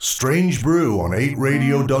Strange Brew on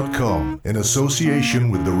 8radio.com in association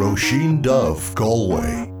with the Roisin Dove,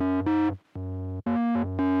 Galway.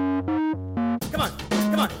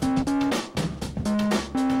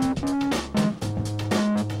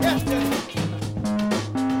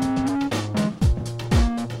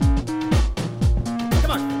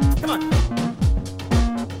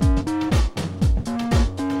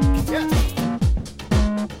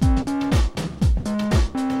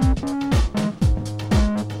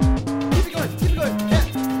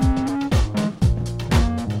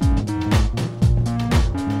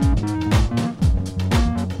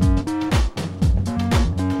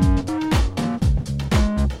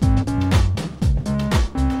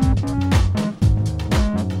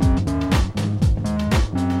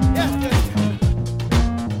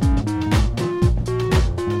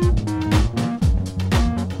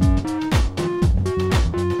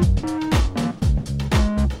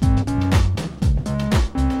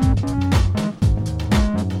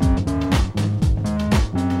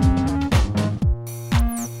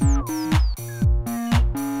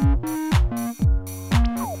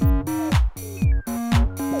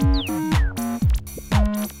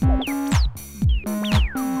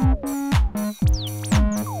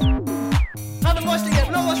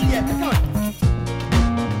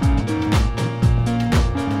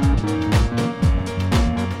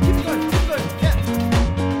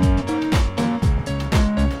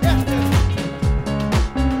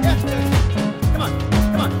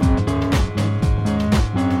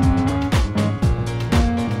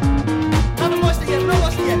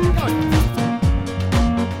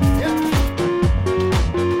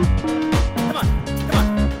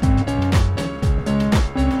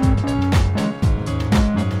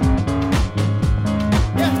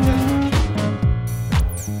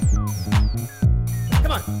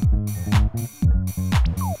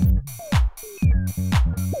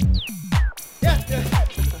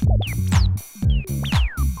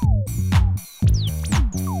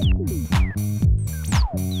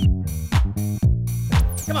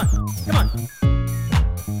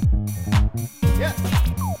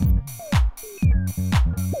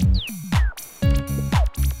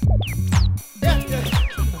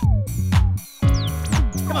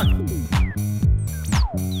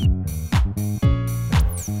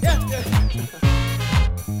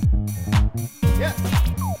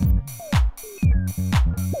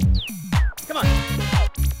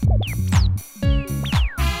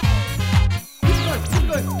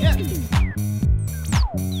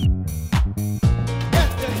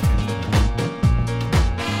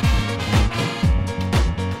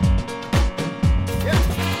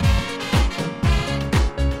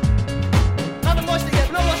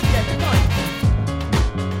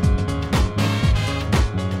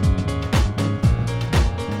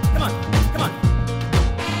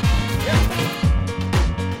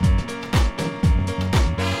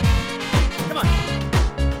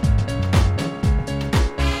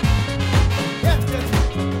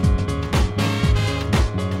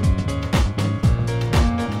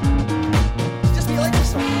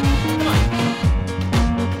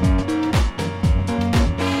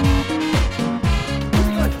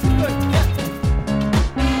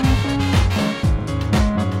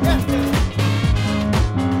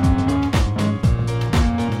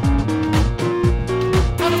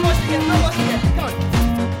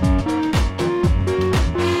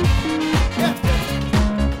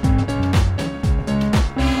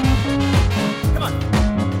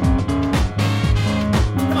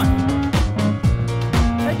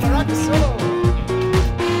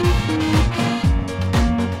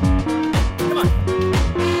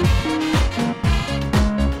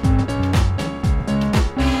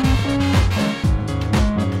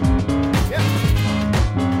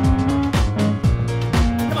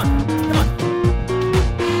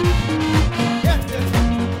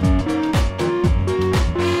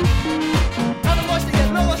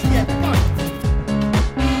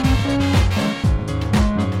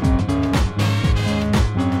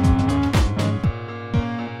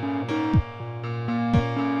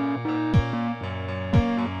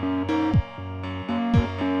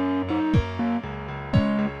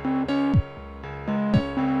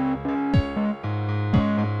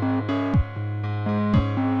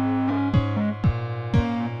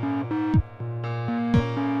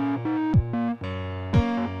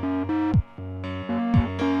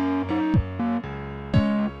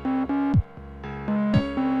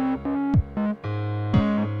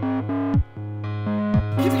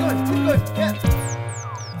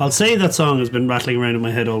 I'll say that song has been rattling around in my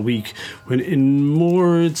head all week, when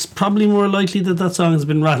it's probably more likely that song has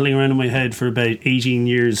been rattling around in my head for about 18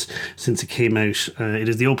 years since it came out. It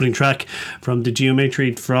is the opening track from the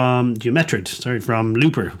Geometrid from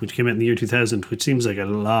Looper, which came out in the year 2000, which seems like a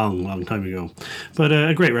long time ago. But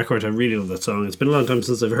a great record. I really love that song. It's been a long time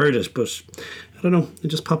since I've heard it, but I don't know, it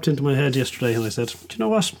just popped into my head yesterday and I said, do you know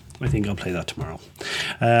what? I think I'll play that tomorrow.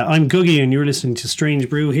 I'm Googie and you're listening to Strange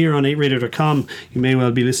Brew here on 8radio.com. You may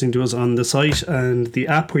well be listening to us on the site and the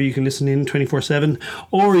app where you can listen in 24/7,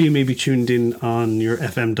 or you may be tuned in on your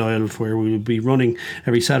FM dial where we will be running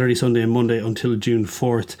every Saturday, Sunday and Monday until June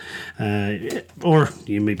 4th. Or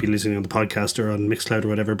you may be listening on the podcast or on Mixcloud or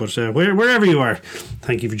whatever, but wherever you are,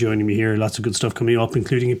 thank you for joining me here. Lots of good stuff coming up,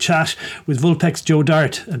 including a chat with Vulpec's Joe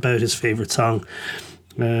Dart about his favourite song.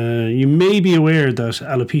 You may be aware that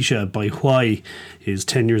Alopecia by Why is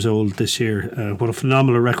 10 years old this year. What a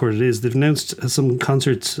phenomenal record it is. They've announced some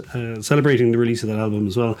concerts celebrating the release of that album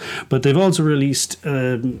as well, but they've also re-released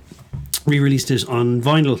it on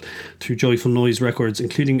vinyl through Joyful Noise Records,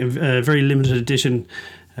 including a very limited edition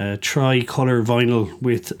tri-colour vinyl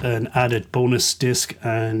with an added bonus disc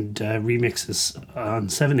and remixes on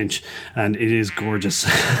 7-inch, and it is gorgeous.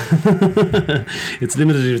 It's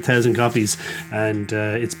limited to 1,000 copies, and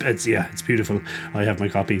it's beautiful. I have my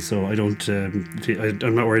copy, so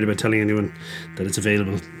I'm not worried about telling anyone that it's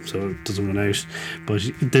available, so it doesn't run out. But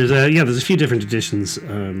there's a few different editions,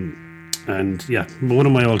 and yeah, one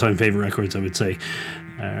of my all-time favourite records, I would say.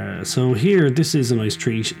 So here, this is a nice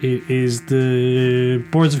treat. It is the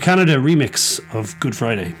Boards of Canada remix of Good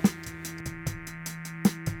Friday.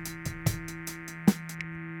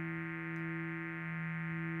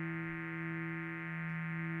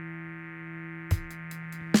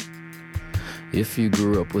 If you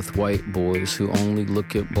grew up with white boys who only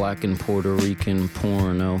look at black and Puerto Rican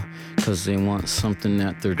porno 'cause they want something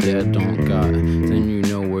that their dad don't got, then you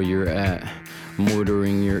know where you're at.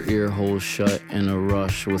 Mortaring your ear holes shut in a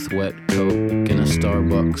rush with wet coke in a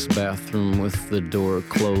Starbucks bathroom with the door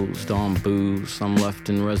closed on booze. I'm left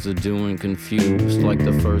in residue and confused like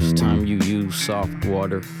the first time you used soft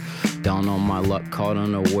water. Down on my luck, caught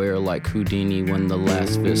unaware like Houdini when the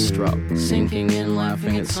last fist struck. Sinking in,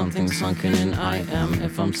 laughing at something sunken in I am.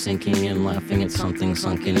 If I'm sinking in, laughing at something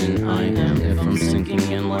sunken in I am. If I'm sinking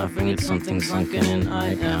in, laughing at something sunken in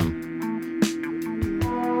I am.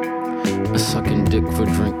 Sucking dick for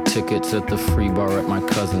drink tickets at the free bar at my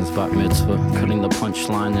cousin's bat mitzvah. Cutting the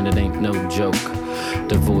punchline and it ain't no joke.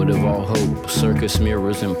 Devoid of all hope, circus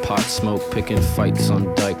mirrors and pot smoke. Picking fights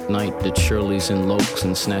on Dyke Night at Shirley's and Lokes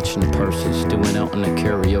and snatching purses. Doing out in the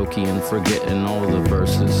karaoke and forgetting all the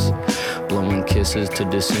verses. Blowing kisses to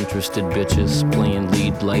disinterested bitches. Playing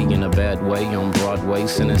lead lay in a bad way on Broadway.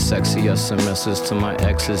 Sending sexy SMSs to my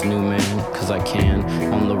ex's new man. 'Cause I can,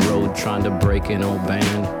 on the road trying to break an old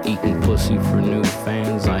band. Eating pussy for new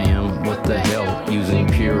fans. I am, what the hell, using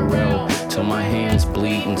Purell till my hands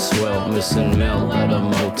bleed and swell. Missing Mel at a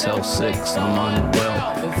Motel 6, I'm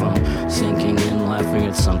unwell. If I'm sinking in, laughing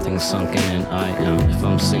at something sunken in I am. If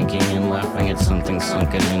I'm sinking in, laughing at something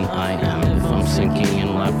sunken in I am. If I'm sinking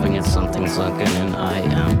in, laughing at something sunken in I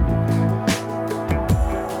am.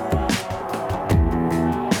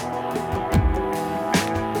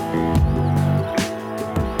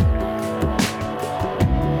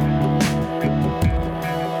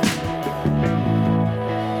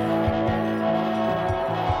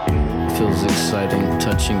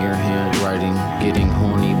 Touching your handwriting, getting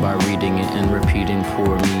horny by reading it and repeating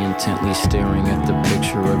poor me, intently staring at the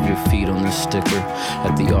picture of your feet on the sticker.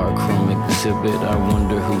 At the art chrome exhibit, I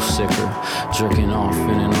wonder who's sicker. Jerking off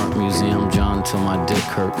in an art museum, John, till my dick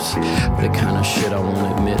hurts. The kind of shit I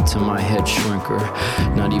won't admit to my head shrinker.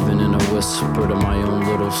 Not even in a whisper to my own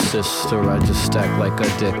little sister. I just stack like a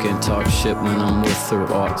dick and talk shit when I'm with her.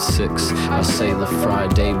 Art 6, I say the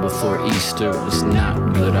Friday before Easter is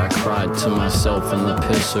not good. I cried to myself in the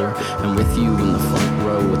pisser, and with you in the front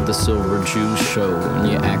row at the Silver Jews show, and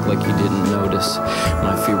you act like you didn't notice.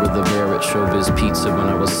 My fear of the bear at Showbiz Pizza when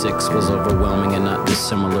I was 6 was overwhelming and not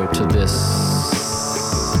dissimilar to this.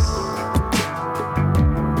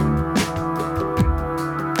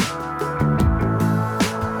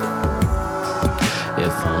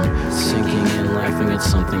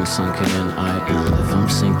 Something sunken in I am. If I'm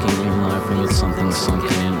sinking in, laughing at something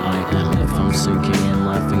sunken in I am. If I'm sinking in,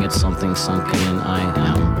 laughing at something sunken in I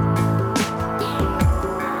am.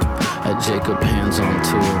 At Jacob Hands on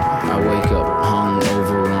Tour, I wake up hung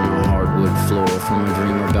over on a hardwood floor from a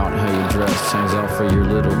dream about how you dress. Hangs out for your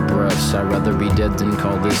little breasts. I'd rather be dead than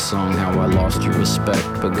call this song how I lost your respect.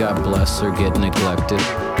 But God bless or get neglected.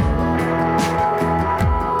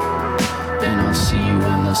 And I'll see you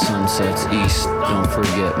in the the sun sets east, don't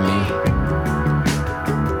forget me.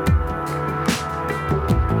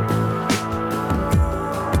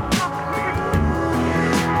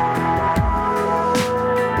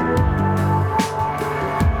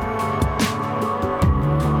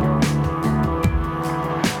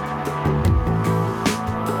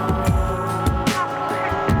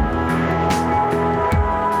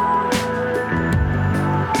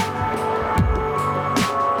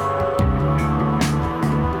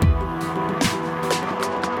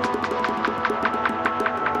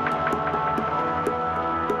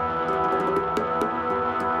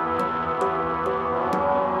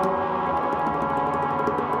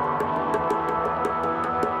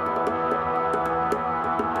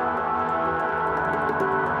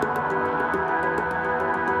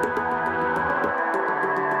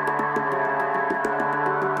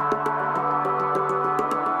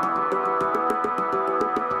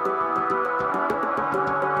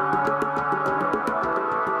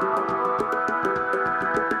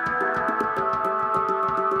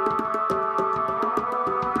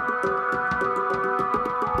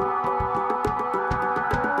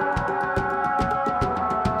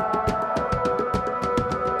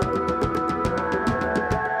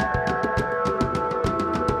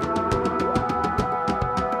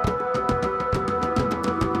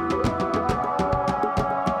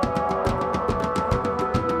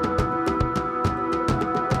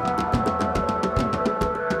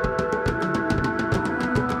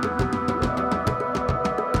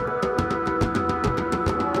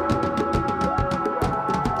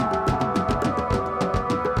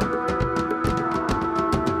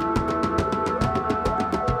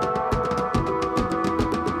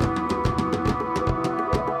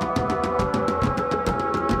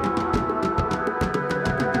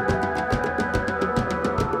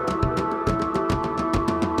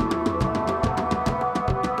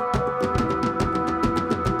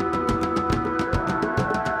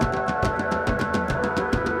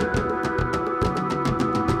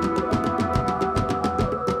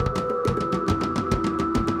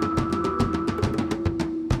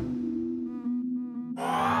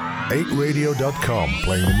 Radio.com,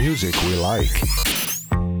 playing the music we like.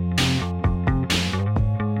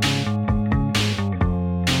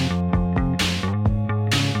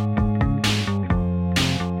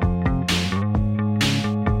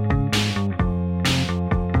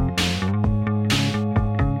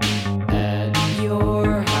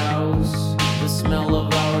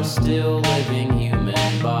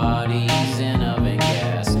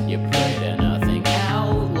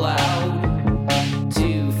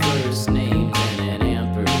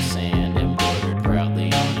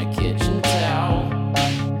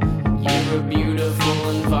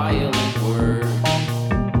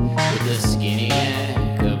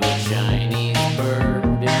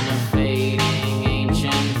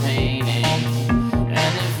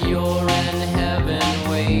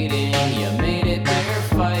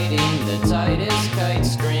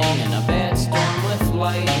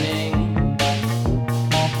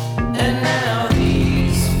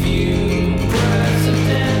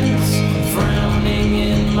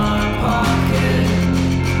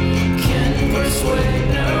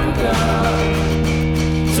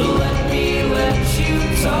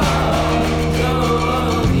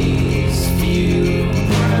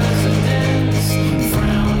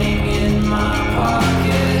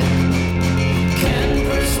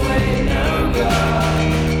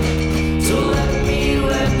 To let me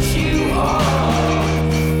let you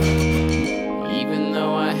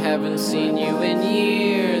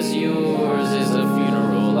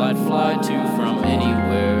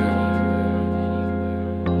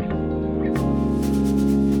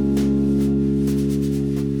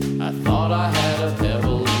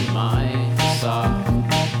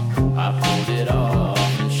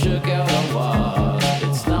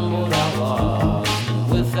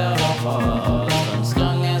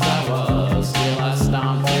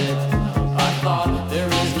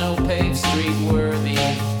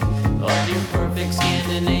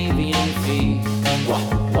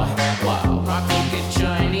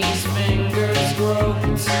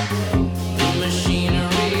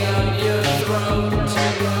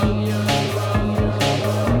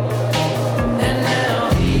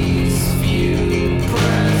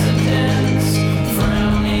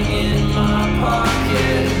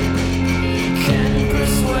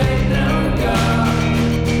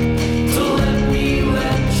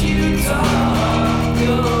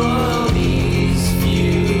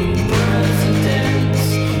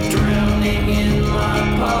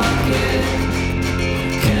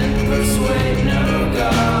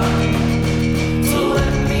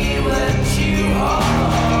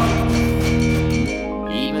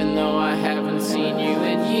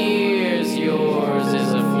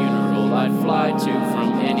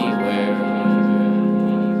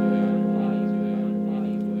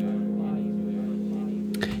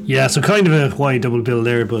Yeah, so kind of a why double bill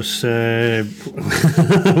there, but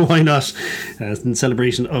why not? In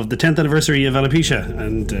celebration of the 10th anniversary of Alopecia,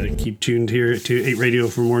 and keep tuned here to 8 Radio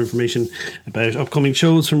for more information about upcoming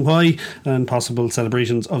shows from Why and possible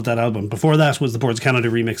celebrations of that album. Before that was the Boards of Canada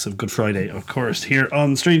remix of Good Friday, of course, here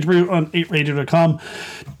on Strange Brew on 8radio.com.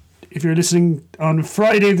 If you're listening on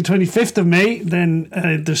Friday the 25th of May, then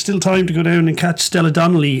there's still time to go down and catch Stella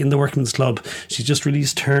Donnelly in the Workman's Club. She's just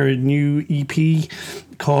released her new EP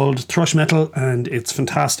called Thrush Metal, and it's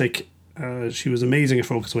fantastic. She was amazing at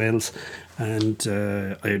Focus Wales, and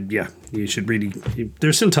you should really.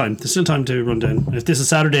 There's still time to run down. If this is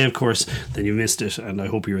Saturday, of course, then you missed it, and I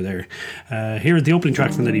hope you were there. Here is the opening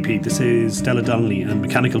track from that EP. This is Stella Donnelly and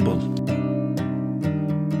Mechanical Bull.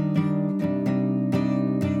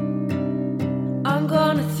 I'm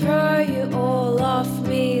gonna throw you all off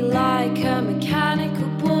me like a mechanical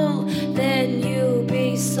bull. Then you'll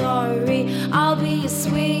be sorry. I'll be a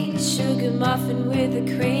sweet sugar muffin with a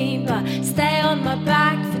cream, but stay on my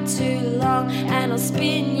back for too long and I'll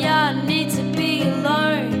spin ya. Need to be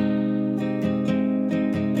alone.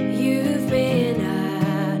 You've been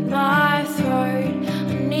at my throat.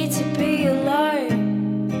 I need to be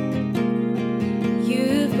alone.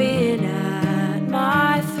 You've been at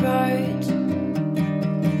my throat.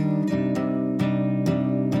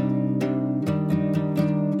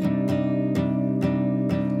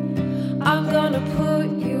 I'm gonna put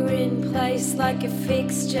you in place like a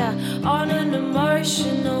fixture on an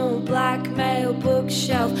emotional blackmail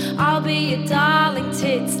bookshelf. I'll be your darling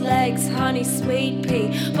tits, legs, honey, sweet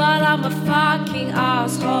pea, but I'm a fucking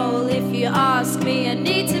asshole if you ask me. I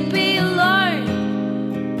need to be alone.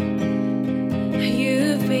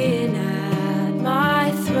 You've been at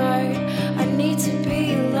my throat. I need to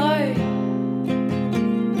be alone.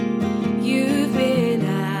 You've been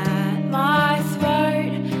at my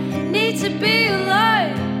throat. Need to be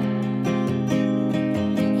alone.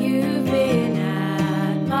 You've been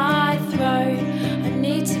at my throat. I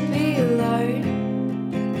need to be alone.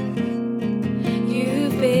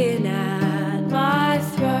 You've been at my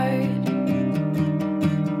throat.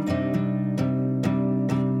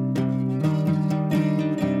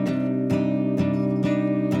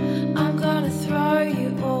 I'm gonna throw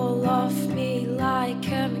you all off me like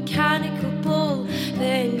a mechanical bull.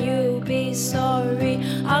 Then you'll be sorry.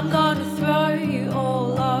 I'm gonna throw you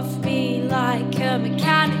all off me like a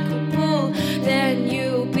mechanical bull. Then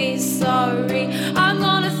you'll be sorry. I'm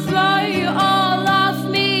gonna throw you all off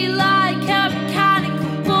me like a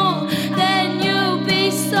mechanical bull. Then you'll be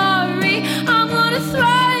sorry. I'm gonna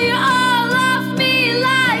throw you all off me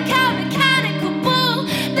like a mechanical bull.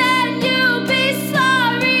 Then you'll be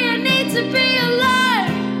sorry. I need to be alone.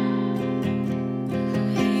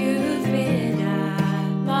 You've been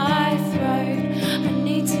at my throat. I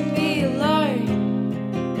need to be alone.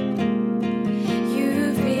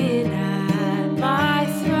 You've been at my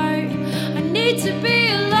throat. I need to be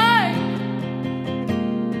alone.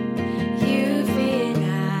 You've been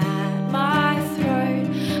at my throat.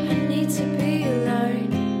 I need to be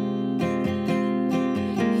alone.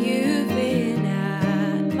 You've been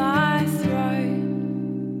at my throat.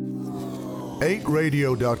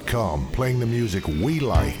 8radio.com, playing the music we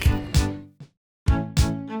like.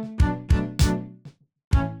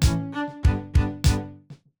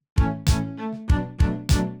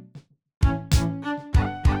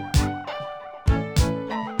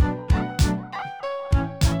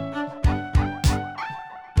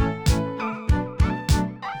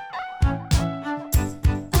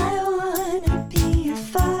 I wanna be a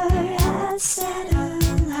far-out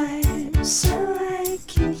satellite, so I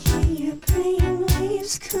can hear your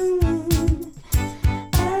brainwaves coming.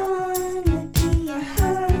 I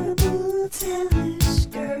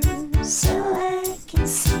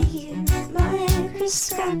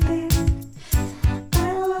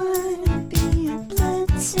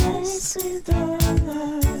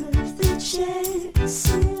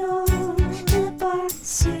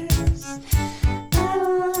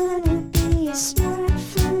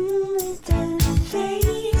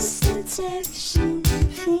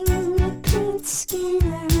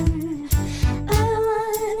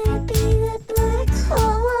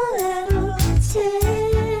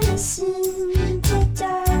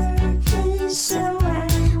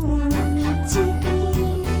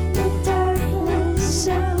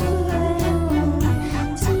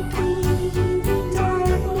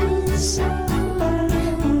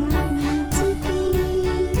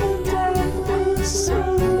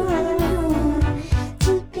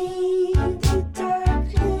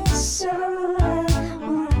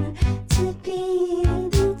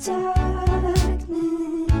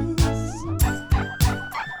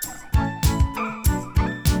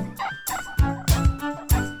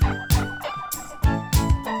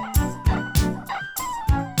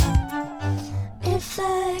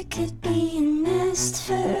could be a nest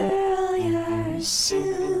for all your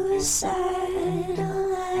suicidal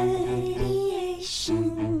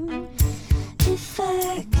ideation. If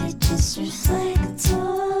I could just reflect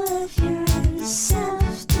all of your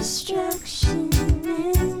self-destruction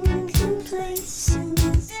and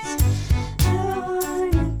complacence, I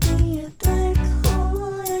wanna be a black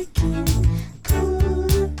hole that can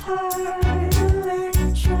pull apart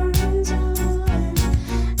electrons.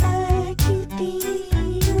 I could be a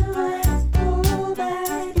light bulb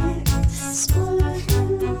that explodes the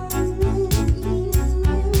moment you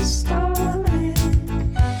start.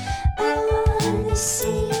 I wanna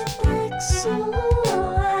see a black soul. I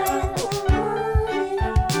want it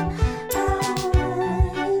all. I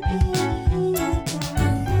wanna be a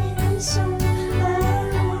dinosaur. I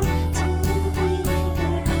want to be a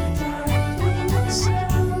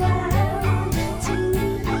dinosaur. I want to be a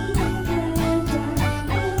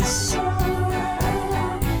dinosaur. I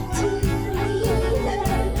want to be a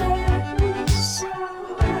dinosaur.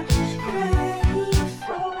 Ready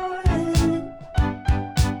for it.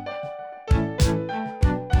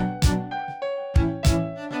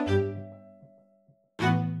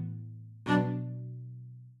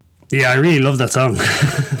 Yeah, I really love that song.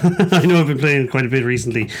 I know I've been playing it quite a bit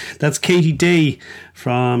recently. That's Katie Day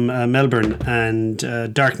from Melbourne and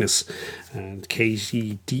Darkness, and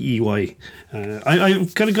Katie Dey.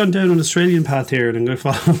 I've kind of gone down an Australian path here, and I'm going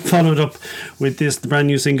to follow it up with the brand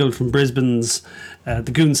new single from Brisbane's The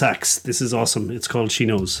Goon Sax. This is awesome. It's called She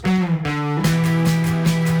Knows.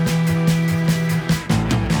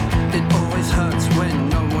 It always hurts when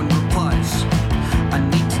no one replies. I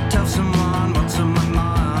need to tell someone what's on my mind.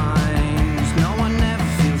 No one ever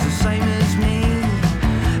feels the same as me.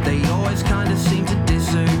 They always kind of seem to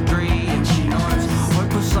disagree. And she knows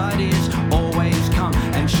hopeless ideas always come.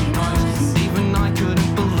 And she knows, and even I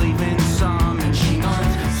couldn't believe in some. And she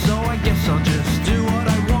knows, so I guess I'll just do what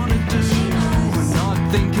I want to do and not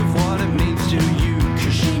think of what it means to you.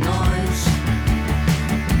 'Cause she knows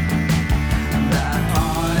that I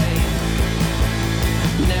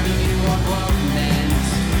never knew what love meant,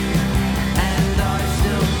 and I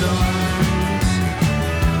still don't.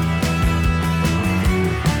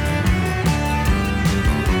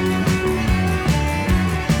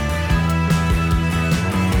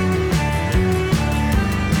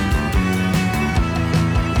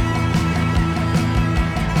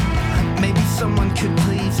 Maybe someone could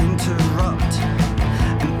please interrupt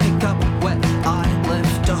and pick up where I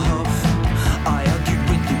left off. I argued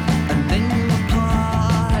with you and then you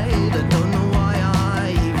replied. I don't know why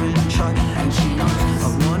I even tried. And she knows I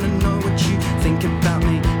wanna know what you think about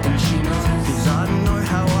me. And she knows, 'cause I don't know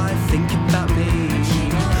how I think about me.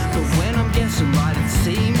 But when I'm guessing right, it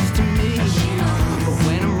seems to me. But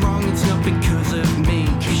when I'm wrong, it's not because of me.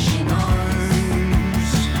 'Cause she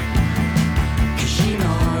knows. 'Cause she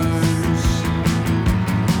knows.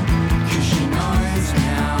 'Cause she knows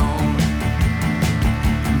now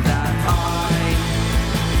that I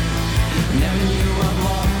never knew what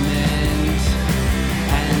love meant,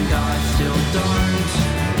 and I still don't.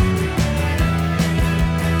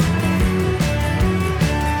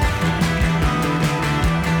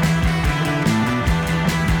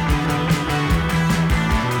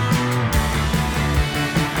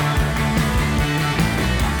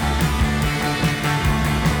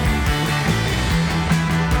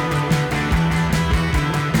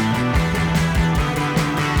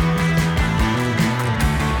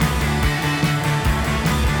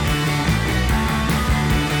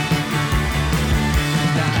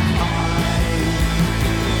 That I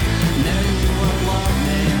never knew what love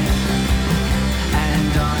meant,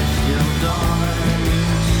 and I still don't.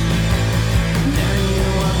 Never knew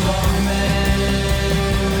what love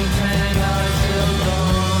meant, and I still don't.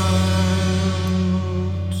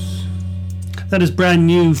 That is brand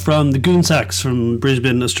new from the Goon Sax from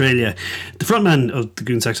Brisbane, Australia. The frontman of the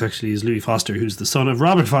Goon Sax actually is Louis Foster, who's the son of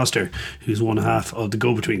Robert Foster, who's one half of the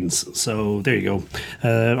Go-Betweens. So there you go.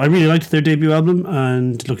 I really liked their debut album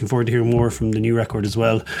and looking forward to hearing more from the new record as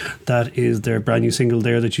well. That is their brand new single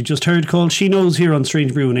there that you just heard called She Knows here on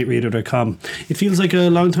Strange Brew on 8radio.com. It feels like a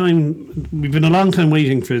long time. We've been a long time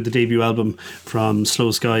waiting for the debut album from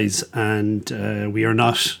Slow Skies, and we are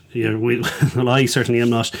not. Well, I certainly am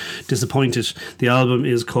not disappointed. The album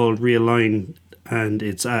is called Realign, and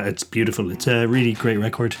it's beautiful. It's a really great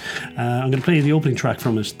record. I'm going to play the opening track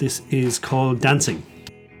from it. This is called Dancing.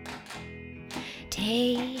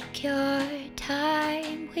 Take your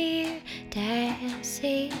time, we're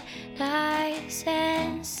dancing nice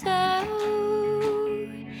and slow,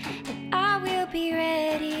 and I will be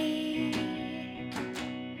ready.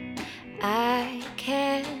 I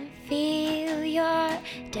can feel your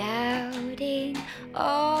doubt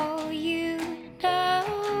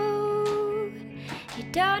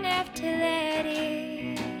don't have to let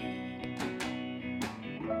it.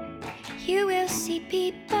 You will see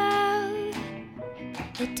people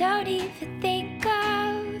that don't even think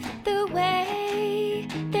of the way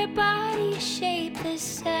their bodies shape the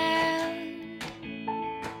sound.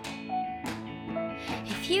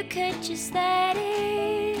 If you could just let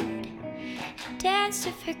it dance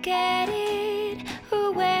to forget it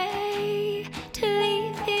away, to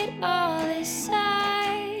leave it all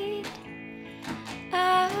aside,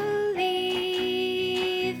 I'll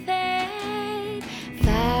leave and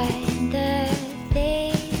find the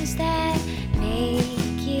things that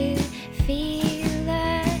make you feel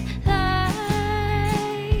alive.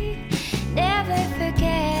 Never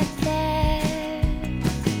forget them.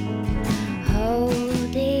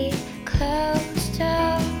 Hold it close,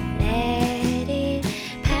 don't let it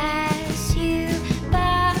pass you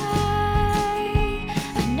by.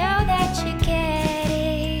 I know that you get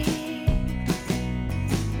it.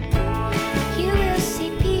 You will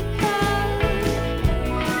see people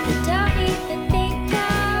that don't even think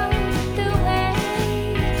of the way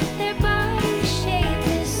their bodies shape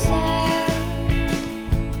the sound.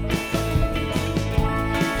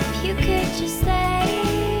 If you could just let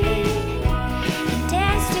it and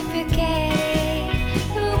dance to forget it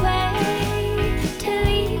away, to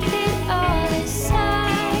leave it all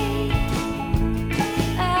aside,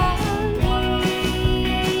 I'll leave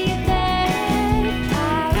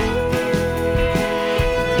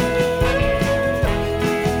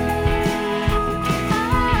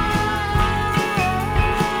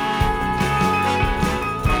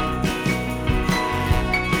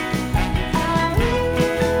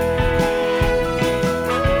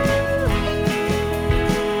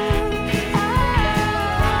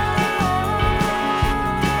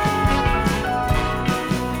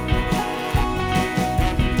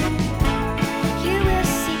You will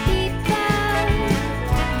see people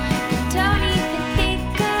that don't even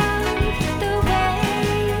think of the way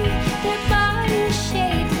their bodies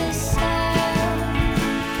shape the sound.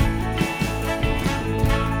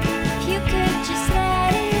 If you could just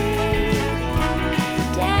let it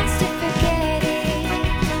dance to forget it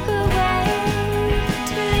away,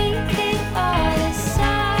 to leave it all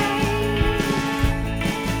aside,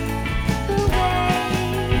 away,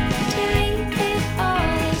 to leave it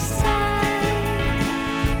all aside,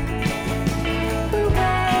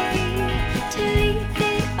 away, to leave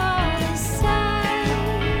it all aside,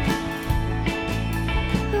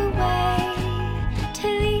 away, to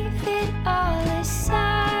leave it all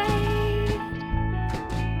aside.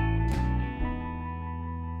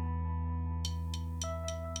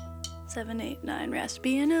 789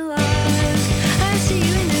 Raspbian alive. I see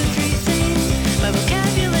you in everything. My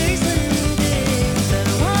vocabulary's limited, but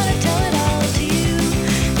I wanna tell it all to you.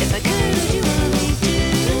 If I could, would you want me to?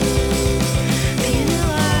 Being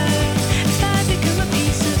alive. If I become a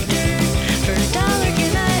piece of dirt, for $1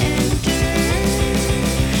 can I enter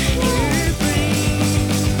your brain?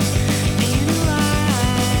 Being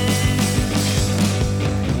alive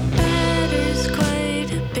matters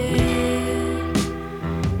quite a bit,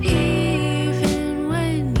 even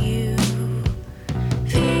when you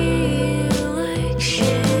feel like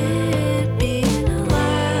shit. Being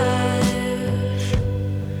alive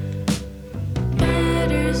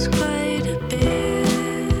matters quite a bit,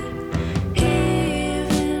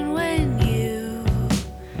 even when you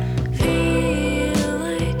feel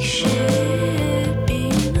like shit.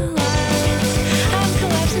 Being alive, I'm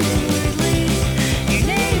collapsing inwardly. Your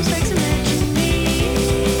name strikes a match in me.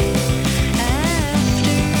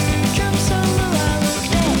 After drum solo, I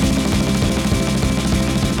looked up.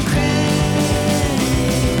 Craig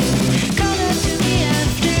called out to me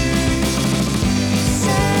after.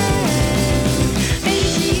 Said, maybe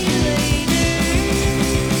see you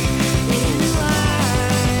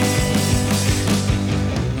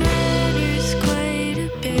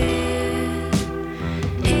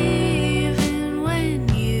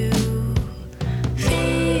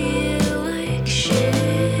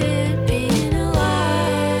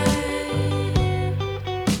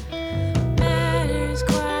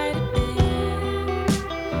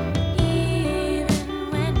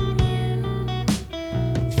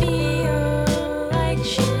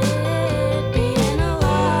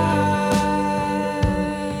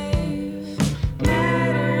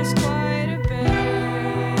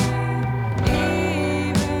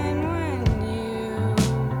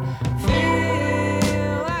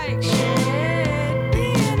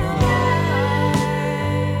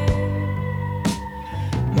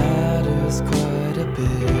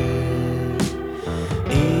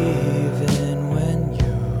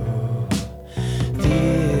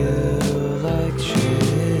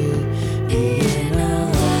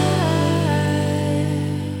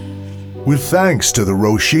With thanks to the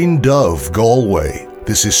Roisin Dove Galway,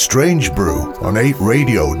 this is Strange Brew on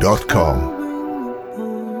 8radio.com.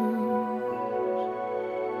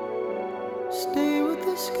 Stay with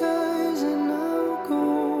the skies and I'll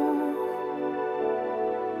go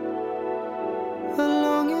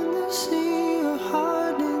along in the sea or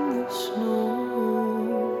hide in the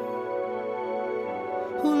snow.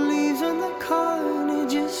 Who leaves on the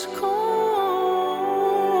carnage is cold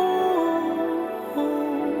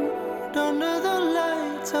under the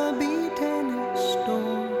lights are beaten in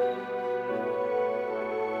stone.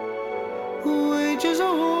 Who wages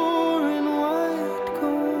a war in white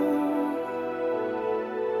gold.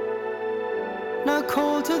 Now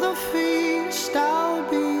cold to the feast, I'll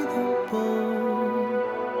be the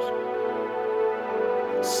bones.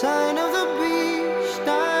 Sign of the beast,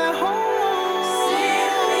 I hold.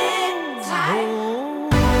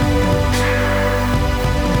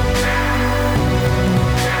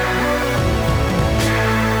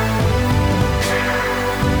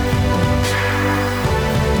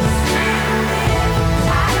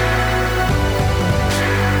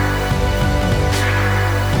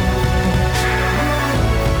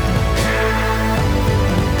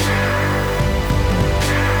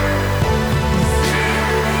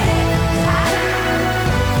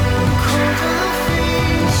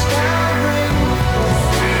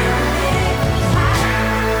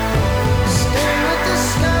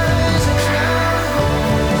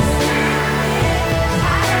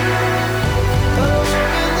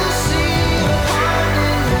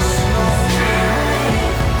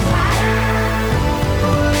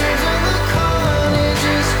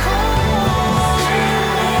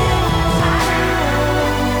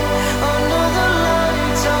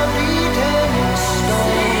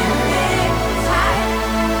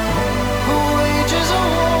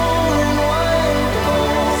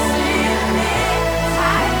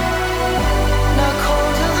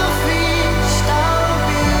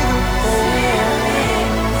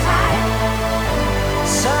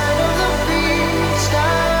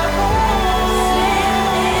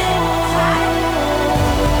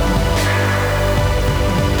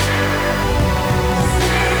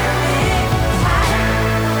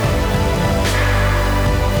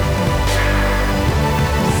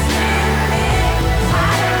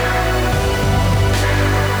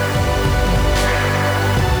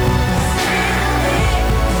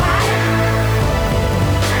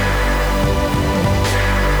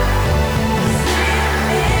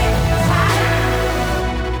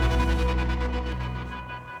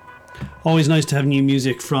 Always nice to have new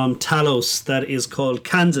music from Talos. That is called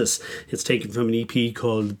Kansas. It's taken from an EP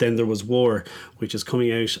called Then There Was War, which is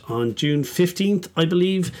coming out on June 15th, I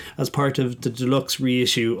believe, as part of the deluxe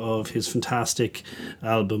reissue of his fantastic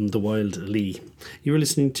album, The Wild Lee. You were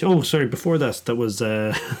listening to... before that was...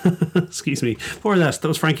 excuse me. Before that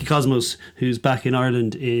was Frankie Cosmos, who's back in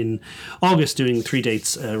Ireland in August doing 3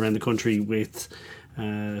 dates around the country with...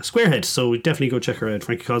 Squarehead, so definitely go check her out.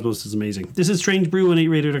 Frankie Cosmos is amazing. This is Strange Brew on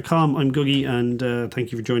 8radio.com. I'm Googie, and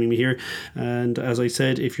thank you for joining me here. And as I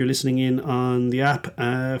said, if you're listening in on the app,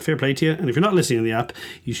 fair play to you. And if you're not listening on the app,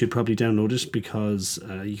 you should probably download it, because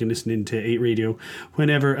you can listen into 8 Radio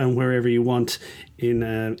whenever and wherever you want in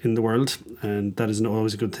the world, and that isn't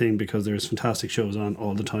always a good thing, because there's fantastic shows on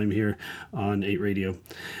all the time here on 8 Radio.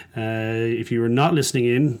 If you are not listening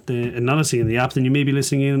in and not listening in the app, then you may be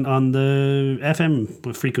listening in on the FM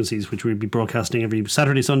frequencies, which we'll be broadcasting every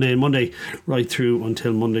Saturday, Sunday and Monday right through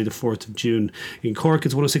until Monday the 4th of June. In Cork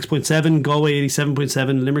it's 106.7, Galway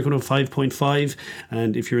 87.7, Limerick 105.5,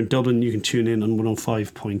 and if you're in Dublin you can tune in on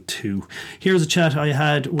 105.2. Here's a chat I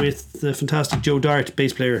had with the fantastic Joe Dart,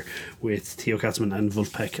 bass player with Theo Katzman and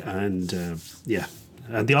Vulfpeck, and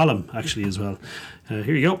and the Olam actually as well.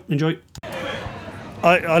 Here you go, enjoy.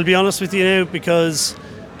 I'll be honest with you now, because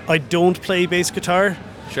I don't play bass guitar.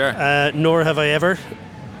 Sure. Nor have I ever.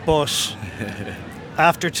 But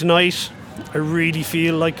after tonight, I really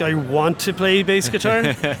feel like I want to play bass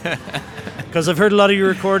guitar. Because I've heard a lot of your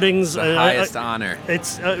recordings. The highest honor.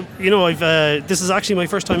 It's, this is actually my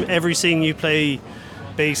first time ever seeing you play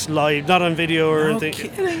bass live, not on video or anything.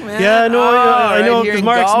 No kidding, man. Yeah, no, I know, here because in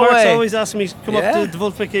Mark's Galway. always asking me to come up to the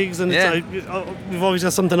Vulfpeck gigs, and it's like, we've always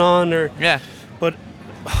got something on. But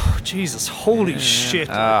Jesus, holy shit.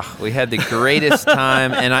 We had the greatest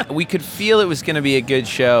time, and we could feel it was going to be a good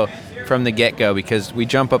show from the get-go, because we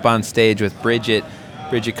jump up on stage with Bridget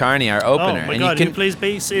Bridget Carney, our opener. Oh my and God, you who plays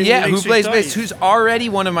bass in Yeah, Lake who Street plays Dive? bass, who's already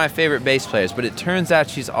one of my favorite bass players, but it turns out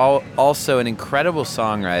she's also an incredible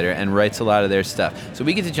songwriter and writes a lot of their stuff. So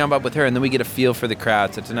we get to jump up with her, and then we get a feel for the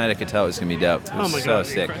crowd. So tonight I could tell it was going to be dope. It was Oh my so God,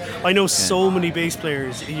 sick. I know so many bass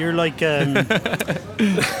players. You're like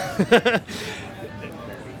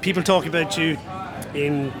people talk about you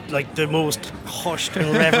in like the most hushed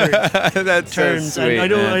and reverent That's terms. so sweet,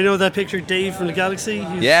 and man. I know that picture, Dave from the Galaxy.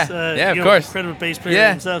 He's, Yeah, of you know, course. incredible bass player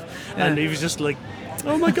Yeah. himself, Yeah. and he was just like,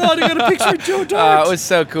 "Oh my God, I got a picture of Joe Oh, Dart." it was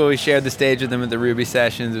so cool. We shared the stage with them at the Ruby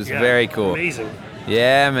sessions. It was Yeah, very cool. amazing.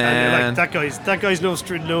 Yeah, And man. like that guy's no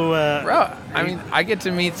Bro, I mean, I get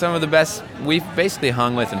to meet some of the best. We've basically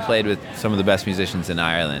hung with and played with some of the best musicians in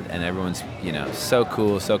Ireland, and everyone's, you know, so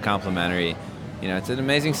cool, so complimentary. You know, it's an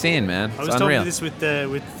amazing scene, man. I It's was unreal. talking this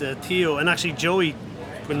with Theo and actually Joey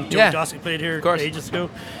when Joey Yeah, Dossie played here of course. ages ago.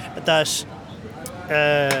 That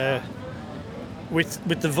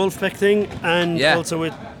with the Wolfpack thing and Yeah. also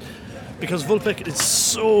with because Wolfpack is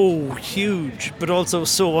so huge but also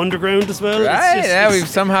so underground as well. Right? Yeah, it's- we've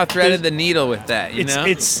somehow threaded there's- the needle with that. You know?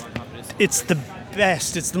 It's the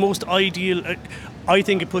best. It's the most ideal. I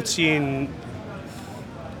think it puts you in.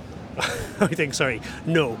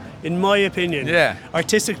 In my opinion, Yeah.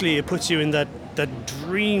 artistically, it puts you in that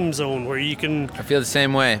dream zone where you can. I feel the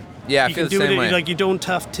same way. Yeah, I you feel can the do same it. way. Like you don't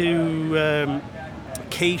have to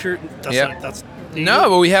cater. That's Yep. not, that's No,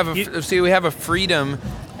 but we have you- we have a freedom,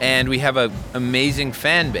 and we have a amazing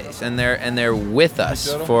fan base, and they're with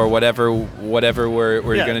us for whatever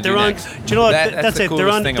we're yeah, going to they're do on. next. Do you know what? That's That's the it. They're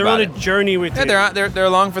coolest on. thing They're on about a it. journey with Yeah, you. they're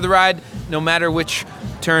along for the ride, no matter which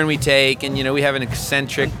turn we take, and you know we have an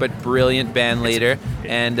eccentric but brilliant band leader,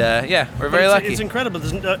 and yeah, we're But very it's, lucky. It's incredible.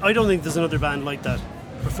 I don't think there's another band like that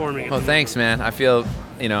performing. Well, thanks, man. I feel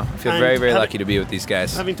And very very having- lucky to be with these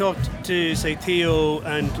guys. Having talked to say Theo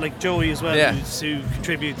and like Joey as well, Yeah. who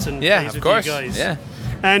contributes and Yeah, plays of with course. you guys. Yeah.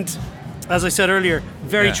 And as I said earlier,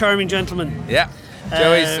 very Yeah. charming gentleman. Yeah,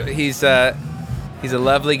 Joey's he's a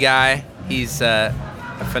lovely guy. He's a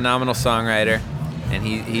phenomenal songwriter, and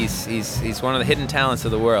he's one of the hidden talents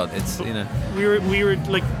of the world. It's We were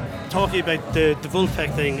like talking about the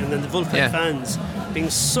Wolfpack thing, and then the Wolfpack Yeah. fans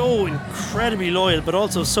being so incredibly loyal, but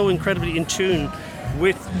also so incredibly in tune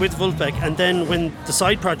with Wolfpack. And then when the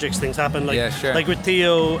side projects things happen, like Yeah, sure. like with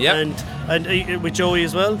Theo Yep. and with Joey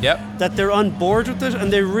as well, Yep. that they're on board with it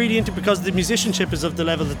and they're really into it because the musicianship is of the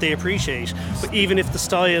level that they appreciate. But even if the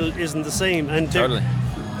style isn't the same, and they're- totally.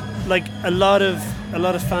 like a lot of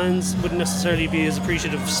fans wouldn't necessarily be as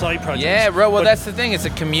appreciative of side projects. Yeah, bro. Well, But that's the thing. It's a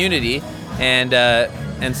community, and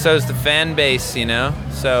so's the fan base. You know,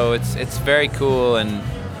 so it's very cool, and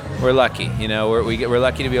we're lucky. You know, we're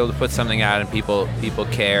lucky to be able to put something out, and people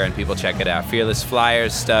care, and people check it out. Fearless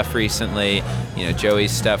Flyers stuff recently. You know,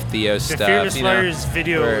 Joey's stuff, Theo's The stuff. Fearless you know, Flyers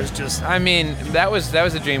video we're- is just. I mean, that was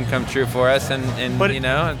a dream come true for us, and But you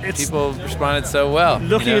know, it's- people responded so well.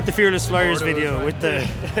 Looking you know? at the Fearless Flyers video with the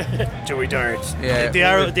Joey Dart, Yeah. the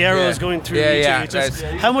arrows Yeah. going through. Yeah, each yeah, of it, just,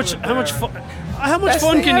 that's- how much fun? How much Best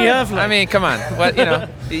fun thing can you ever. have? Like? I mean, come on. What you know,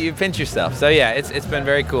 you pinch yourself. So yeah, it's been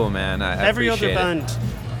very cool, man. I every other appreciate it. band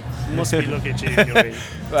must be looking at you going,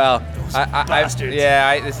 Well, bastards.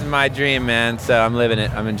 this is my dream, man. So I'm living it.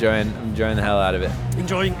 I'm enjoying the hell out of it.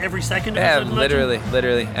 enjoying every second of Yeah, it. I'd imagine.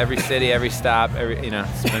 literally every city, every stop,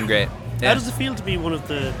 it's been great. Yeah. How does it feel to be one of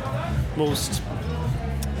the most?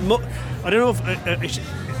 I don't know if I should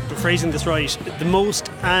be phrasing this right. The most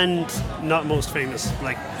and not most famous.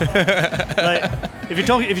 Like if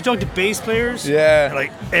you talk to bass players, Yeah.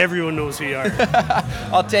 like everyone knows who you are.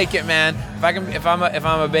 I'll take it, man. If I'm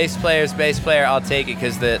a bass player's bass player, I'll take it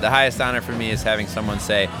because the highest honor for me is having someone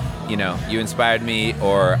say, you know, you inspired me,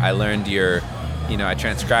 or I learned your, you know, I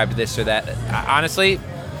transcribed this or that. Honestly,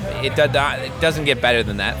 it doesn't get better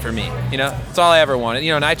than that for me. You know, it's all I ever wanted.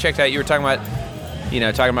 You know, and I checked out. You were talking about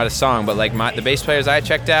a song, but like the bass players I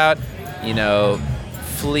checked out, you know,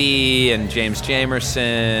 Flea and James Jamerson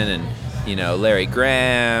and, you know, Larry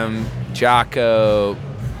Graham, Jocko,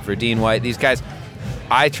 Verdine White, these guys,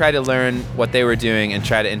 I try to learn what they were doing and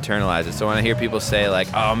try to internalize it. So when I hear people say like,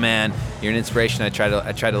 "Oh man, you're an inspiration," I try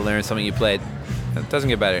to learn something you played. It doesn't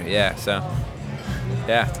get better. Yeah. So,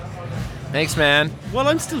 yeah. Thanks, man. Well,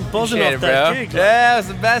 I'm still buzzing Appreciate off it, that bro. gig. like. Yeah, it was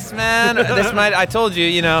the best, man. I told you,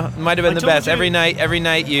 you know, might have been I the told best. you. Every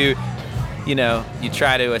night you know, you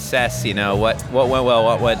try to assess, you know, what went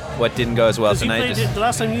well, what didn't go as well. 'Cause you Tonight played the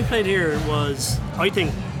last time you played here was, I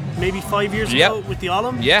think, maybe 5 years Yep. ago with the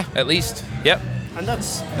Alum. yeah, at least. Yep. And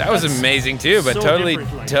that's That was amazing too, but so totally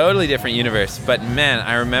different, like. totally different universe. But man,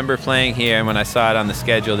 I remember playing here, and when I saw it on the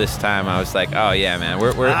schedule this time, I was like, oh yeah, man,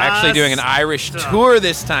 we're actually doing an Irish tour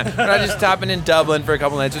this time. We're not just stopping in Dublin for a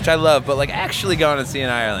couple nights, which I love, but like actually going and seeing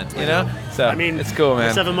Ireland, you know? So I mean, it's cool, man.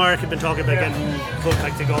 Myself and Mark have been talking about getting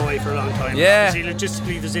Volpec to Galway for a long time. Yeah. Obviously,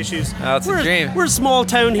 logistically, there's issues. Oh, it's a dream. We're a small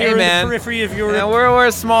town here Hey, in man. the periphery of Europe. Yeah, we're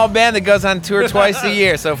a small band that goes on tour twice a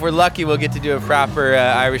year, so if we're lucky, we'll get to do a proper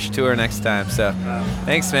Irish tour next time. So,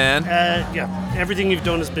 thanks, man. Yeah, everything you've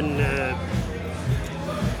done has been.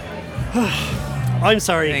 I'm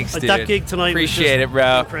sorry. Thanks, dude. That gig tonight Appreciate was it, just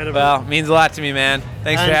bro. incredible. Well, means a lot to me, man.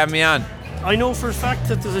 Thanks for And- having me on. I know for a fact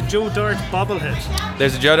that there's a Joe Dart bobblehead.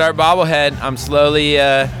 There's a Joe Dart bobblehead. I'm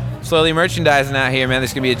slowly merchandising out here, man.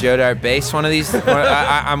 There's gonna be a Joe Dart bass one of these.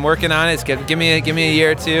 I'm working on it. Give me a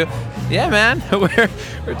year or two. Yeah, man. we're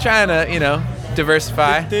trying to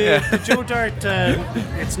diversify. The Joe Dart,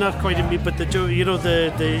 it's not quite a me, but the Joe,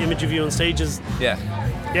 the image of you on stage is. Yeah.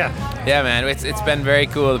 Yeah. Yeah, man. It's been very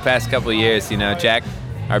cool the past couple of years. Jack,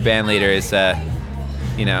 our band leader, is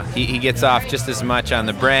he gets off just as much on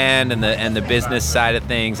the brand and the business side of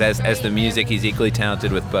things as the music. He's equally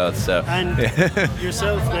talented with both. So. And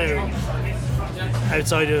yourself now,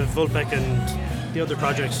 outside of Volpec and the other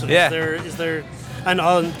projects, Yeah. is there, and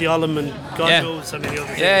on the Ollum and God Yeah. knows how many other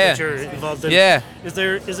things Yeah, that you're involved in. Yeah. Is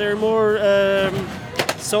there more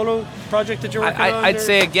solo project that you're working on? I'd or-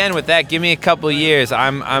 say again with that, give me a couple years.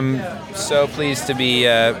 I'm so pleased to be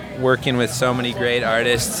working with so many great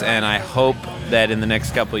artists, and I hope that in the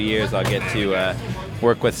next couple years I'll get to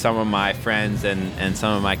work with some of my friends and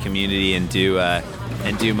some of my community and do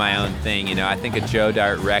my own thing. I think a Joe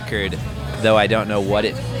Dart record, though I don't know what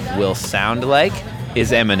it will sound like,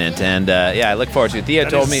 is imminent, and I look forward to it. Theo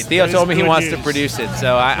told me he good wants to news. produce it,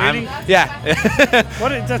 so Really?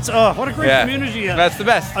 what a great Yeah. community. That's the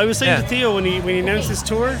best. I was saying Yeah. to Theo when he announced this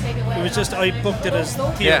tour, it was just I booked it as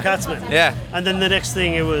Theo Yeah. Katzman. Yeah. And then the next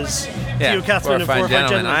thing it was Yeah, Theo Katzman and Four or Five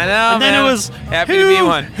Gentlemen. I know, And then man. it was Happy who, to be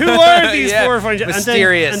one. Who are these Yeah. Four or Five Gentlemen?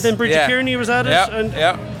 Mysterious. And then Bridget Yeah. Kearney was at it. Yep. And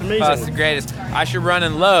Yep. Amazing. Oh, that's the greatest. I should run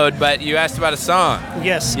and load, but you asked about a song.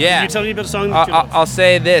 Yes. Yeah. Can you tell me about a song that you love? I'll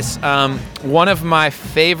say this. One of my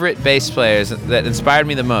favorite bass players that inspired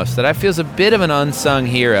me the most, that I feel is a bit of an unsung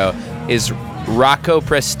hero, is Rocco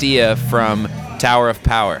Prestia from Tower of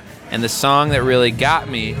Power. And the song that really got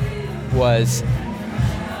me was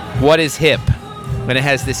What Is Hip? When it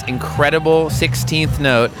has this incredible 16th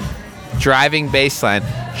note driving bass line.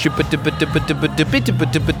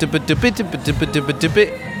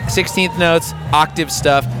 16th notes, octave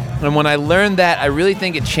stuff. And when I learned that, I really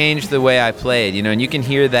think it changed the way I played, and you can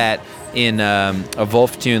hear that in a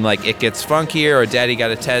Wolf tune like It Gets Funkier or Daddy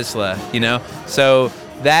Got a Tesla, So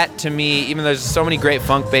that, to me, even though there's so many great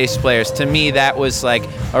funk bass players, to me that was like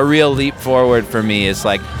a real leap forward for me, is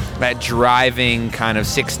like that driving kind of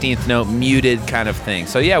 16th note muted kind of thing.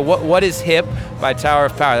 So yeah, What Is Hip by Tower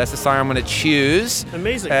of Power. That's the song I'm going to choose.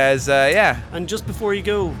 Amazing. As And just before you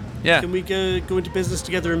go, Yeah. can we go into business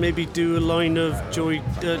together and maybe do a line of Joe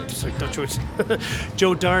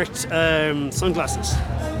Dart sunglasses?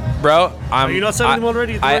 Bro, Are you not selling them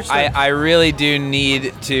already at the merch stand? I really do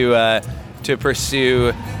need to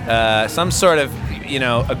pursue some sort of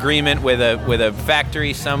agreement with a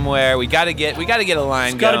factory somewhere. We got to get a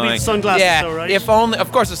line It's gotta be going. the sunglasses, yeah, though, right? If only,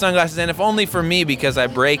 of course, the sunglasses, and if only for me because I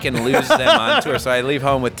break and lose them on tour, so I leave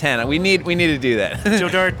home with 10. We need to do that. Joe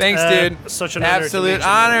Dart, Thanks, dude. such an honor to absolute meet you,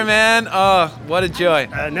 honor, man. Oh, what a joy.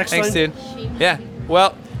 Next Thanks, time? dude. Yeah.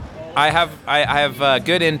 Well, I have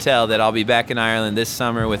good intel that I'll be back in Ireland this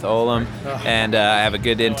summer with Ollum, and I have a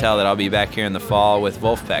good intel that I'll be back here in the fall with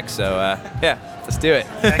Wolfpack. So let's do it.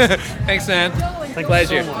 Thanks, man. Thank you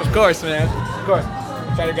Pleasure. so much. Of course, man. Of course.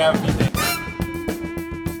 Try to grab a few things.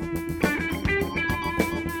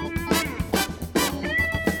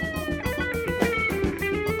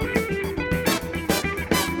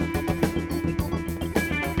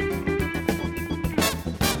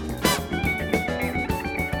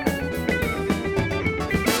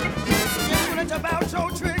 About your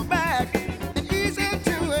trick back and easy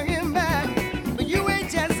to him back, but you ain't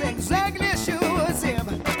just exactly sure as him.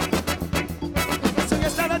 So you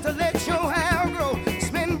started to let your hair grow,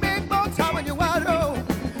 spend big bucks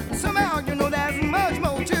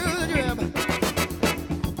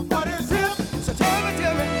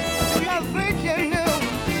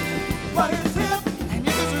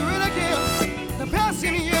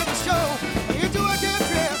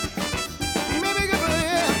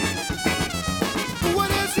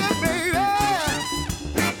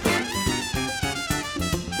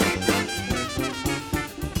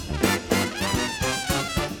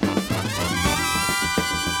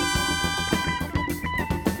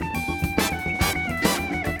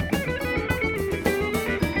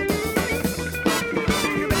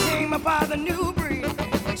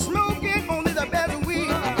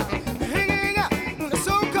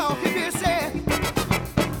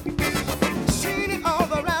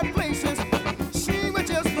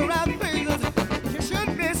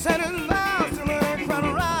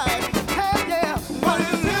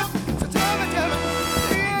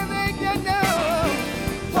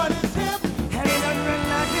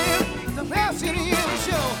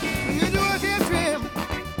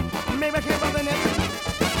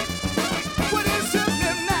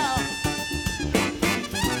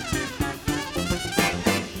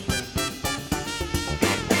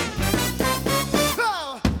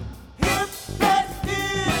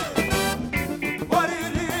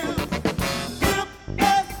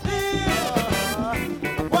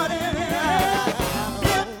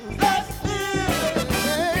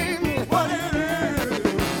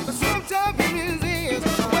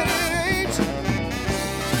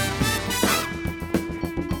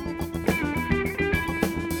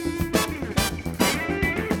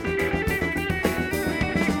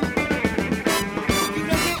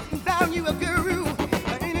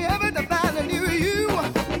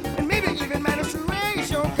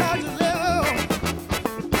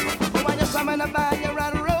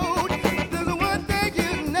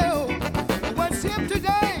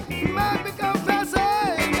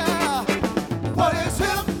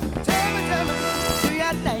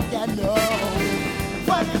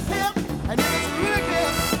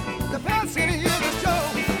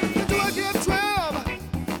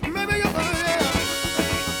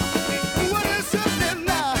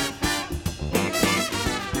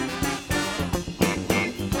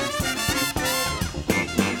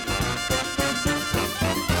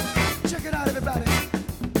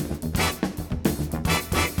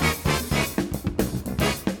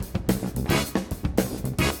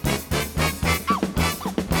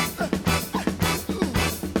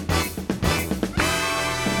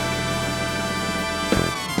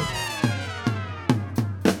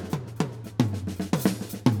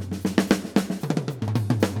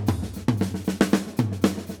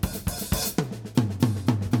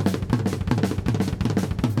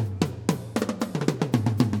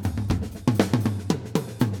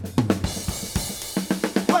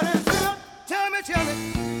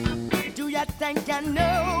think I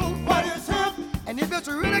know what is hip? And if it's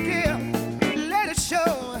really care, let it show.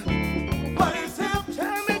 What is hip?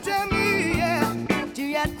 Tell me, yeah. Do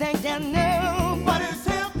you think I know what is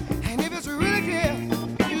hip? And if it's really care,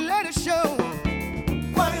 let it show.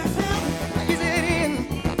 What is hip? Is it in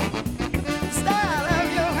the style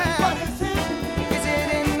of your hair? What is hip? Is it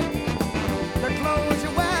in the clothes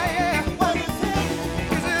you wear? Yeah. What is hip?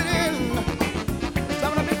 Is it in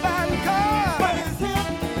driving a big fine car? What is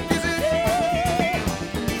hip? Is it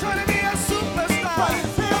in trying to be a superstar? What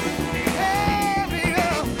is hip? Hey,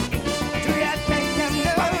 girl, do you think I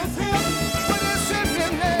know? What is hip? What is hip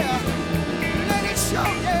in there? Let it show,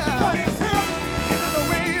 yeah. What is hip? Is it the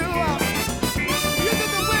way you walk? Is it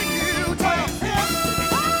the way you talk? What is hip?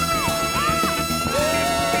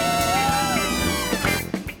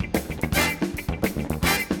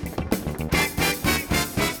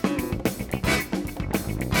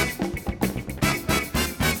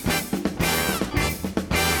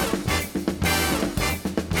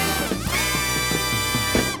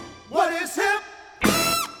 What is hip?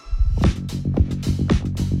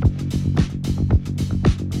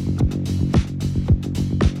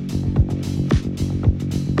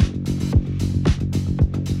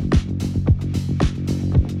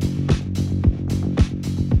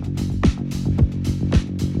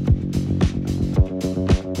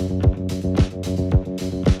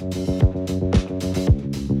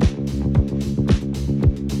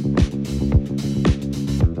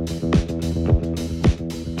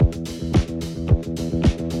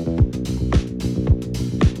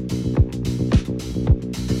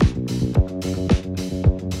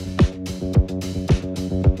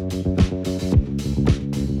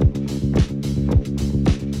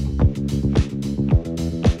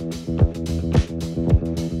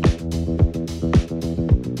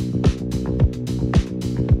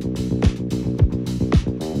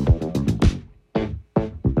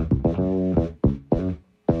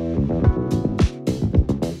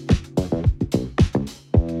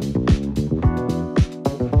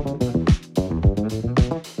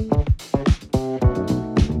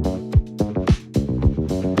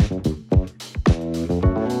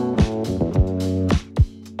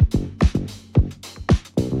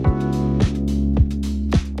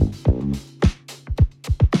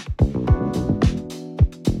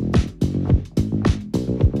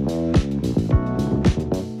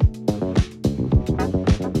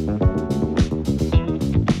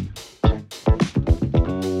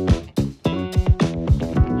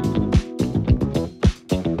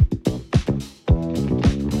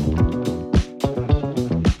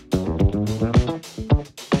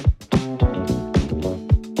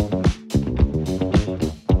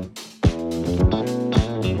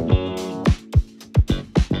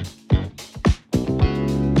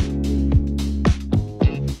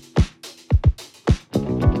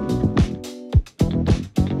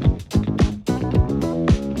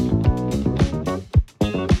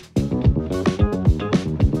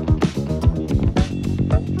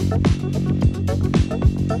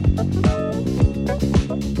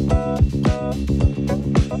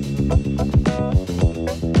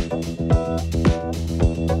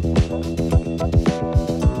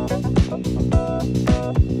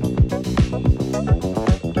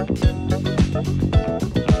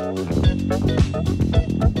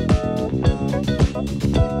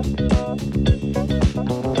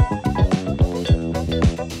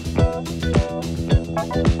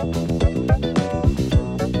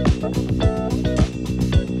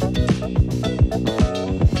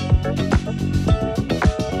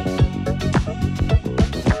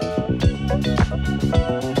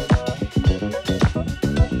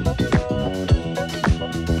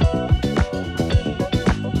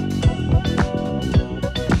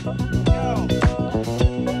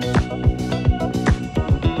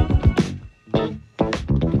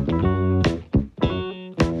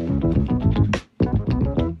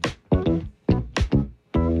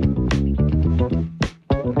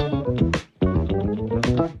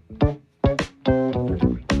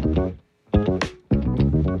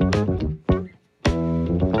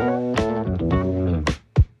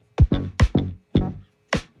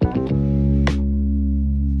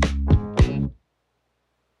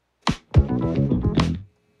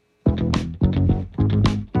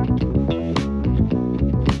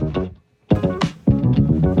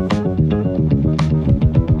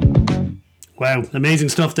 Wow, amazing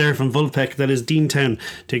stuff there from Vulpec. That is Deantown,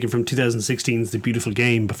 taken from 2016's The Beautiful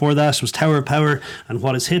Game. Before that was Tower of Power and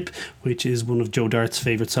What Is Hip, which is one of Joe Dart's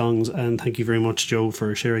favourite songs. And thank you very much, Joe,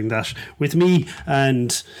 for sharing that with me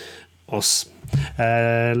and us.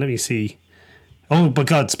 Let me see. Oh, but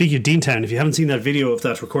God, speaking of Deantown, if you haven't seen that video of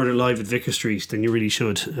that recorded live at Vicar Street, then you really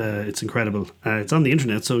should. It's incredible. It's on the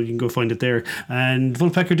internet, so you can go find it there. And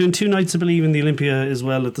Vulfpeck are doing 2 nights, I believe, in the Olympia as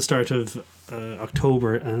well at the start of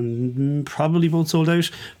October, and probably both sold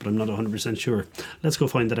out, but I'm not 100% sure. Let's go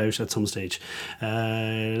find that out at some stage.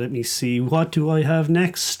 Let me see, what do I have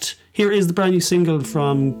next? Here is the brand new single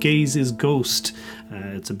from Gaze's Ghost.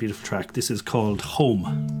 It's a beautiful track. This is called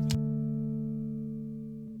Home.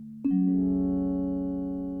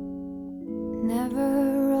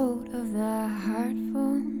 Never wrote of the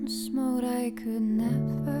heartphone smote. I could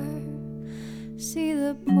never see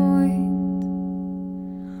the point.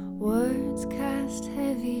 Words cast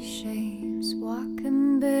heavy shames, walk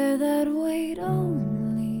and bear that weight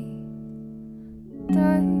only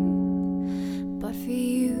dirt. But for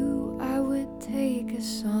you I would take a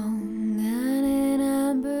song and in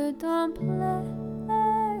amber dawn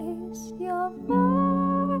place your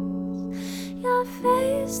voice, your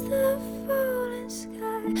face, the falling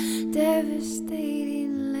sky,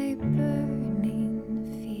 devastatingly burning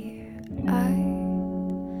fear. I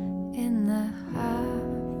in the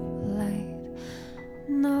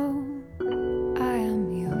no, I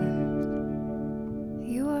am yours.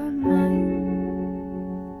 You are mine.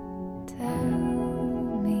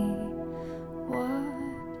 Tell me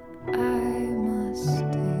what I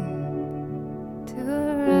must do to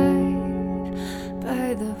arrive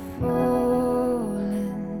by the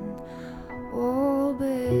fallen wall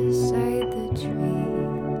beside the tree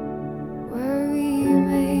where we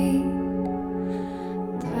made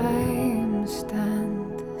time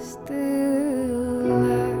stand still.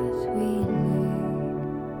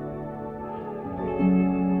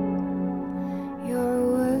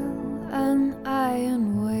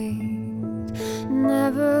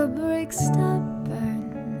 Never break,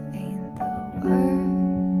 stubborn ain't the word.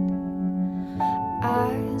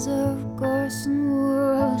 Eyes of gorse and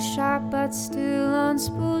wool, sharp but still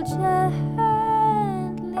unspooled gently.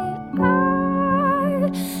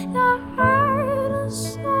 Your heart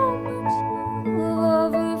is so much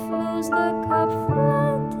love overflows the cup,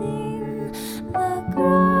 flooding the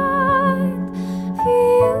grind. For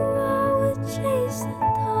you I would chase the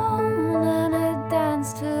dawn and I'd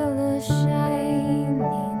dance till the shining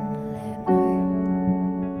lit night.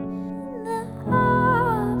 The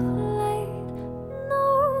half light,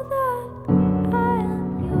 know that I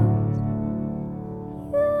am yours.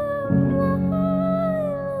 You are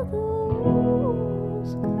mine, the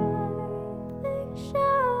sky. They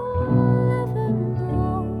shall never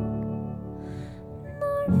know,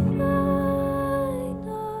 nor find our heart.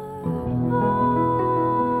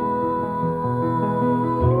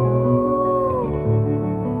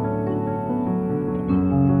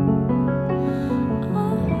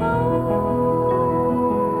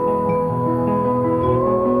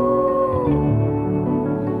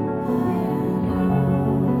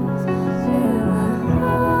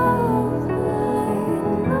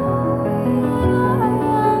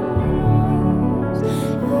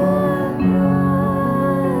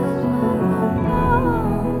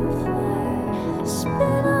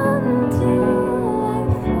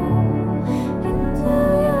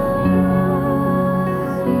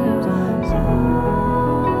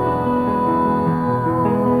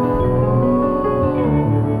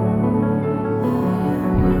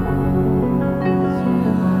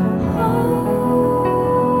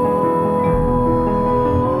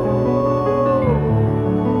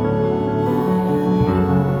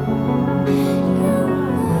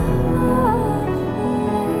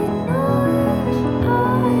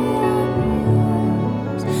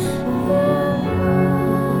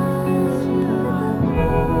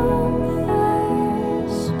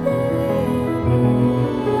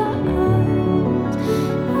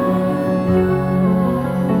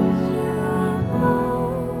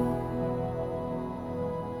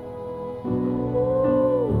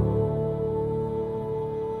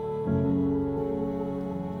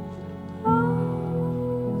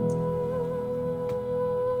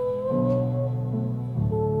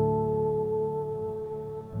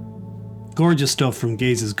 Gorgeous stuff from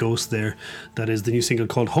Gaze's Ghost there. That is the new single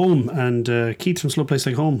called Home, and Keith from Slow Place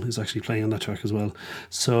Like Home is actually playing on that track as well.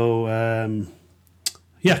 So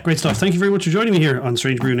yeah, great stuff. Thank you very much for joining me here on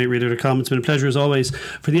strangebrew8radio.com. It's been a pleasure as always.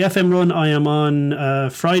 For the FM run, I am on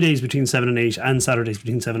Fridays between 7 and 8 and Saturdays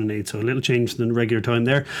between 7 and 8, so a little change than regular time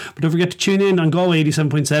there. But don't forget to tune in on Galway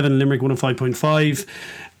 87.7, Limerick 105.5.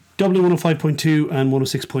 Dublin 105.2 and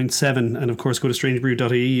 106.7, and of course go to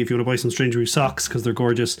strangebrew.ie if you want to buy some Strange Brew socks because they're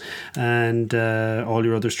gorgeous, and all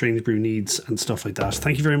your other Strange Brew needs and stuff like that.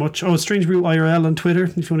 Thank you very much. Oh, Strange Brew IRL on Twitter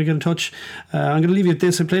if you want to get in touch. I'm going to leave you with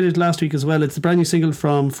this. I played it last week as well. It's the brand new single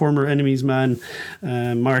from former Enemies man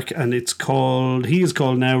Mark, and he is called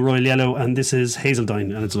now Royal Yellow, and this is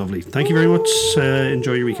Hazeldine, and it's lovely. Thank you very much.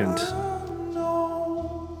 Enjoy your weekend.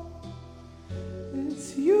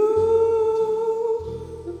 It's you,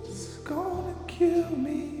 it's gonna kill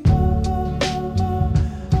me.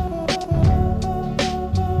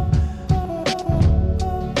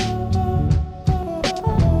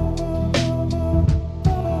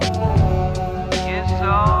 It's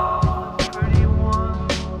all pretty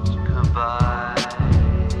ones. Goodbye.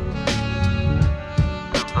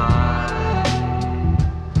 Goodbye.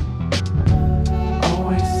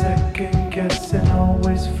 Always second guessing,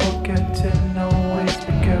 always forgetting, always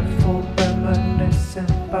be careful, reminiscing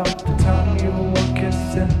about the time you were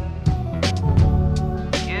kissing.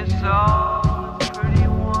 It's all pretty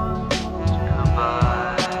ones.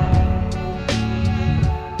 Goodbye.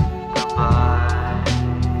 Goodbye.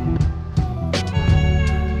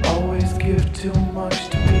 Always give too much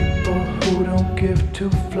to people who don't give two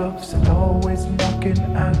fluffs, and always knocking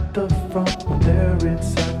at the front when they're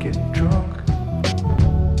inside getting drunk.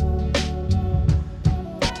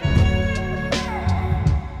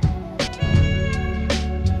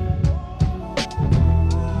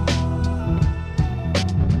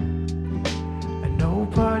 And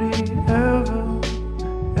nobody ever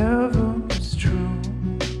is true,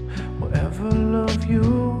 will ever love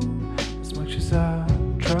you as much as I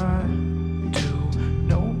try to.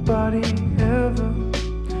 Nobody ever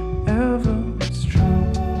is true.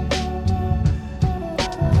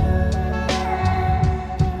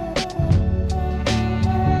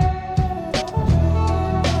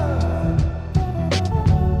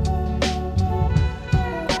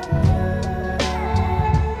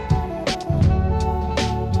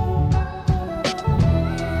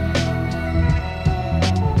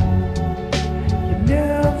 You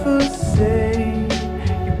never say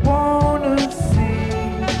you wanna see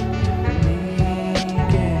me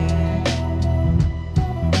again.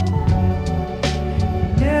 You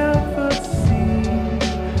never seem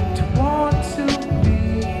to want to be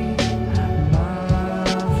my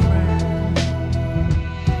friend.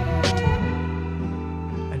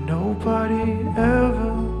 And nobody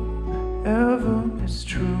ever is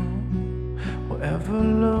true, will ever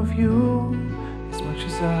love you as much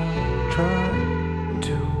as I try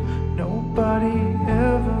to. Nobody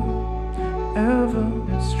ever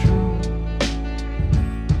is true.